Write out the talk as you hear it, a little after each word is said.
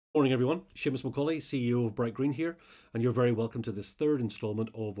Morning, everyone. Seamus Macaulay, CEO of Bright Green here, and you're very welcome to this third instalment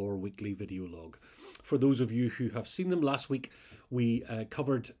of our weekly video log. For those of you who have seen them, last week we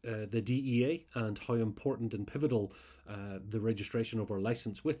covered the DEA and how important and pivotal the registration of our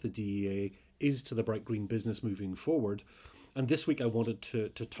license with the DEA is to the Bright Green business moving forward. And this week I wanted to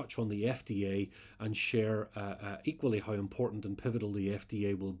touch on the FDA and share equally how important and pivotal the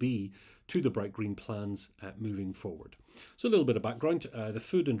FDA will be to the Bright Green plans moving forward. So a little bit of background. The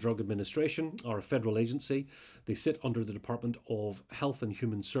Food and Drug Administration are a federal agency. They sit under the Department of Health and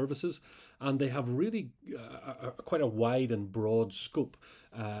Human Services, and they have really quite a wide and broad scope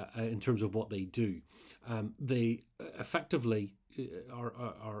in terms of what they do. They effectively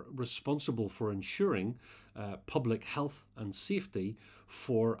are responsible for ensuring public health and safety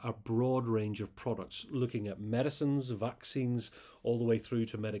for a broad range of products, looking at medicines, vaccines, all the way through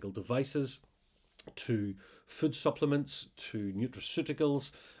to medical devices, to food supplements, to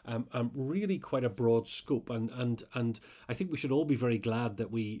nutraceuticals, really quite a broad scope. And I think we should all be very glad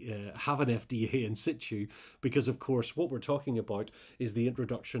that we have an FDA in situ, because of course what we're talking about is the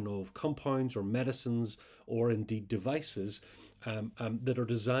introduction of compounds or medicines or indeed devices that are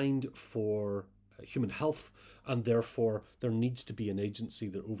designed for human health, and therefore there needs to be an agency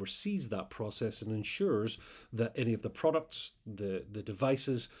that oversees that process and ensures that any of the products, the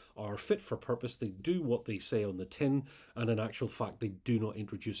devices are fit for purpose. They do what they say on the tin, and in actual fact they do not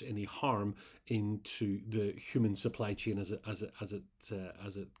introduce any harm into the human supply chain as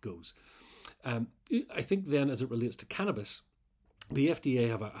it goes. I think then, as it relates to cannabis, the FDA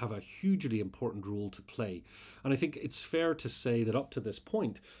have a hugely important role to play. And I think it's fair to say that up to this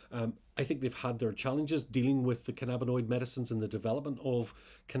point, I think they've had their challenges dealing with the cannabinoid medicines and the development of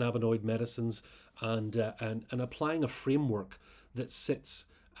cannabinoid medicines, and applying a framework that sits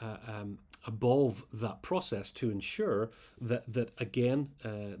above that process to ensure that again,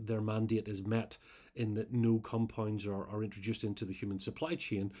 their mandate is met, in that no compounds are introduced into the human supply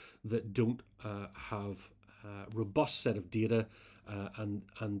chain that don't have a robust set of data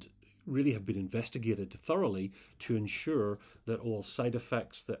and really have been investigated thoroughly to ensure that all side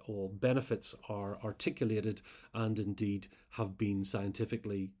effects, that all benefits are articulated and indeed have been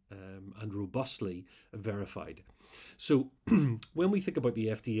scientifically and robustly verified. So when we think about the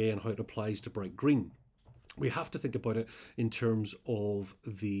FDA and how it applies to Bright Green, we have to think about it in terms of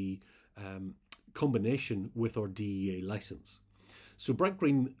the combination with our DEA license. So Bright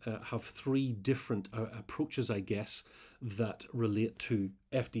Green have three different approaches, I guess, that relate to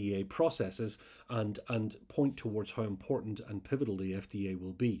FDA processes and point towards how important and pivotal the FDA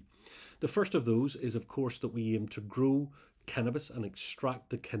will be. The first of those is, of course, that we aim to grow cannabis and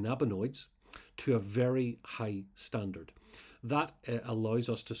extract the cannabinoids to a very high standard. That allows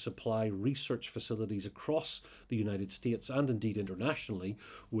us to supply research facilities across the United States and indeed internationally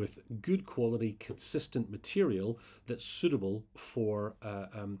with good quality, consistent material that's suitable for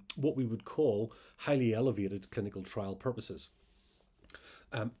what we would call highly elevated clinical trial purposes.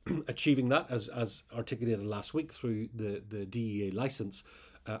 Achieving that, as articulated last week through the DEA license,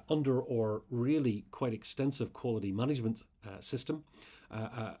 under our really quite extensive quality management system,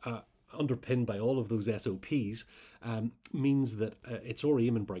 underpinned by all of those SOPs, means that it's our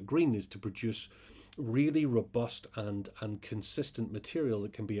aim in Bright Green is to produce really robust and consistent material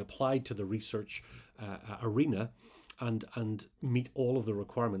that can be applied to the research arena and meet all of the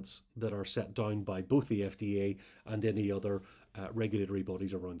requirements that are set down by both the FDA and any other regulatory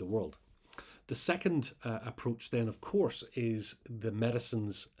bodies around the world. The second approach then, of course, is the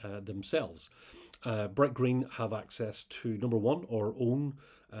medicines themselves. Bright Green have access to, number one, our own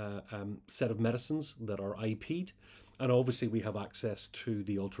set of medicines that are IP'd, and obviously we have access to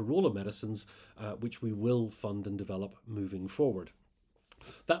the Ultra-Roller medicines, which we will fund and develop moving forward.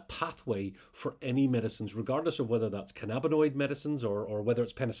 That pathway for any medicines, regardless of whether that's cannabinoid medicines or whether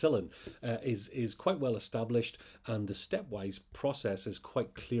it's penicillin, is quite well established, and the stepwise process is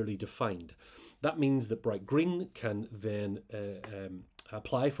quite clearly defined. That means that Bright Green can then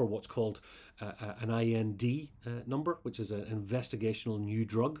apply for what's called an IND number, which is an investigational new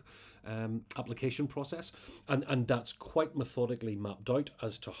drug application process, and that's quite methodically mapped out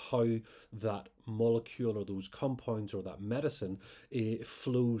as to how that molecule or those compounds or that medicine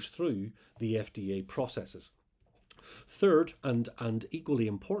flows through the FDA processes. Third, and equally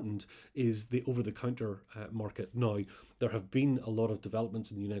important, is the over-the-counter market. Now, there have been a lot of developments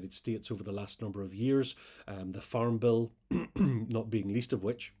in the United States over the last number of years, the Farm Bill not being least of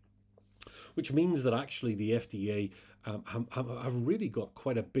which, which means that actually the FDA have really got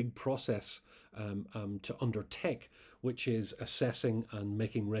quite a big process to undertake, which is assessing and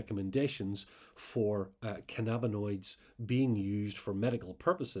making recommendations for cannabinoids being used for medical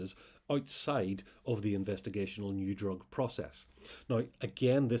purposes outside of the investigational new drug process. Now,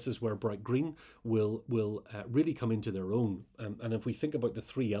 again, this is where Bright Green will really come into their own. And if we think about the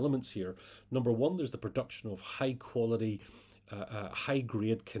three elements here, number one, there's the production of high quality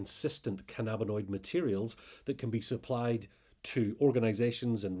high-grade, consistent cannabinoid materials that can be supplied to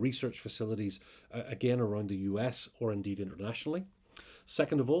organizations and research facilities, again, around the US or indeed internationally.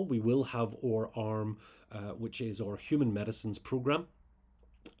 Second of all, we will have our ARM, which is our human medicines program.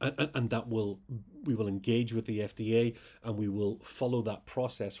 And that we will engage with the FDA, and we will follow that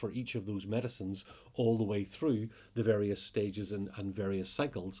process for each of those medicines all the way through the various stages and various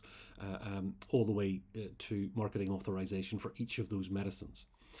cycles, all the way to marketing authorization for each of those medicines.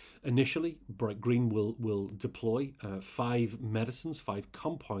 Initially, Bright Green will deploy 5 medicines, 5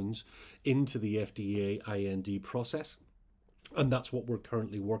 compounds into the FDA IND process. And that's what we're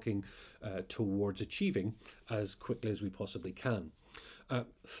currently working towards achieving as quickly as we possibly can.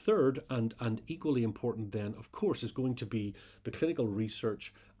 Third, and equally important then, of course, is going to be the clinical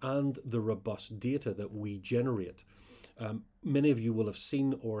research and the robust data that we generate. Many of you will have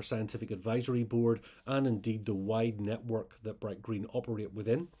seen our scientific advisory board and indeed the wide network that Bright Green operate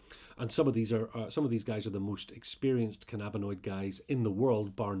within. And some of these guys are the most experienced cannabinoid guys in the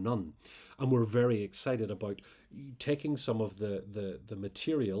world, bar none. And we're very excited about taking some of the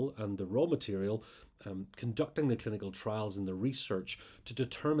material and the raw material, conducting the clinical trials and the research to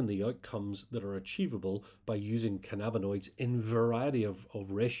determine the outcomes that are achievable by using cannabinoids in a variety of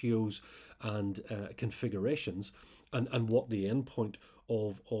ratios and configurations, and what the endpoint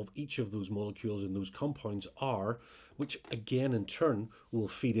of each of those molecules and those compounds are, which again in turn will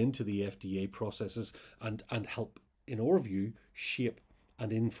feed into the FDA processes and help, in our view, shape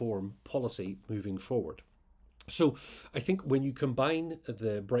and inform policy moving forward. So I think when you combine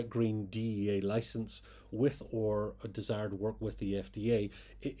the Bright Green DEA license with our desired work with the FDA,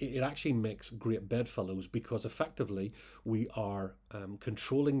 it actually makes great bedfellows, because effectively we are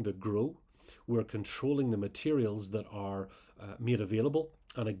controlling the grow, we're controlling the materials that are made available,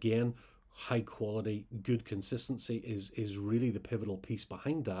 and again, high quality, good consistency is really the pivotal piece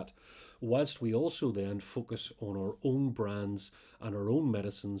behind that, whilst we also then focus on our own brands and our own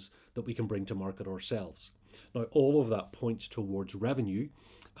medicines that we can bring to market ourselves. Now, all of that points towards revenue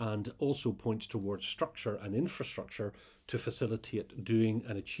and also points towards structure and infrastructure to facilitate doing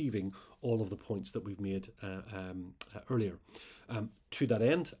and achieving all of the points that we've made earlier. To that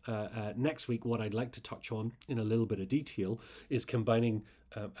end, next week, what I'd like to touch on in a little bit of detail is combining,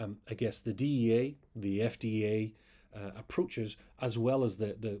 I guess, the DEA, the FDA, approaches, as well as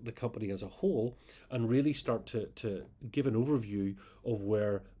the company as a whole, and really start to give an overview of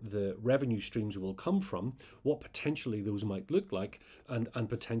where the revenue streams will come from, what potentially those might look like, and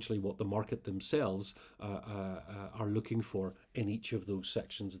potentially what the market themselves are looking for in each of those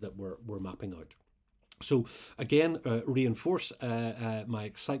sections that we're mapping out. So again, reinforce my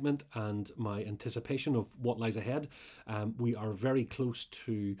excitement and my anticipation of what lies ahead. We are very close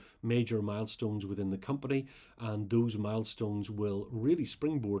to major milestones within the company, and those milestones will really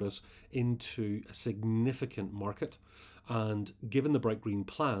springboard us into a significant market. And given the Bright Green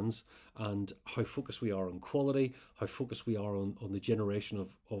plans and how focused we are on quality, how focused we are on the generation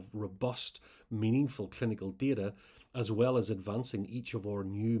of robust, meaningful clinical data, as well as advancing each of our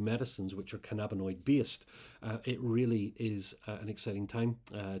new medicines, which are cannabinoid based, it really is an exciting time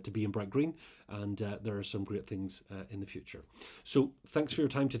to be in Bright Green, and there are some great things in the future. So thanks for your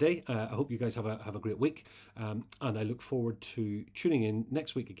time today. I hope you guys have a great week, and I look forward to tuning in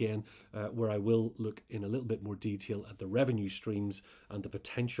next week again, where I will look in a little bit more detail at the revenue streams and the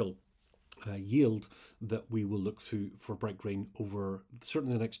potential yield that we will look through for Bright Green over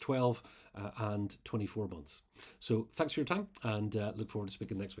certainly the next 12 and 24 months. So thanks for your time, and look forward to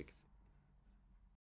speaking next week.